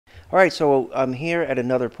Alright, so I'm here at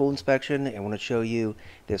another pool inspection and I want to show you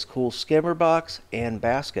this cool skimmer box and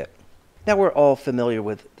basket. Now we're all familiar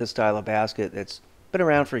with this style of basket that's been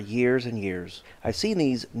around for years and years. I've seen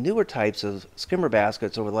these newer types of skimmer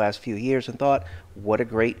baskets over the last few years and thought, what a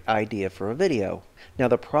great idea for a video. Now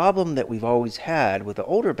the problem that we've always had with the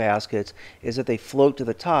older baskets is that they float to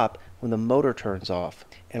the top when the motor turns off.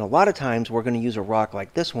 And a lot of times we're going to use a rock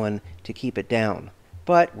like this one to keep it down.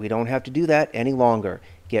 But we don't have to do that any longer.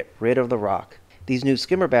 Get rid of the rock. These new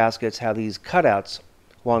skimmer baskets have these cutouts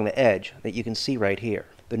along the edge that you can see right here.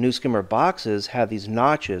 The new skimmer boxes have these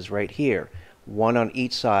notches right here, one on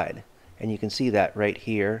each side, and you can see that right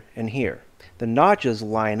here and here. The notches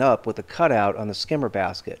line up with the cutout on the skimmer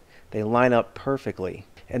basket. They line up perfectly.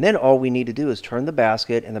 And then all we need to do is turn the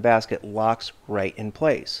basket and the basket locks right in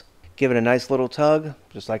place. Give it a nice little tug,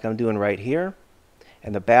 just like I'm doing right here,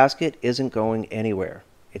 and the basket isn't going anywhere.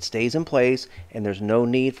 It stays in place and there's no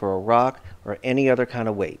need for a rock or any other kind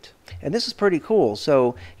of weight. And this is pretty cool.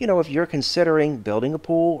 So, if you're considering building a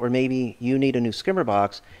pool or maybe you need a new skimmer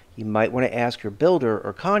box, you might want to ask your builder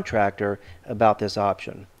or contractor about this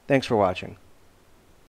option. Thanks for watching.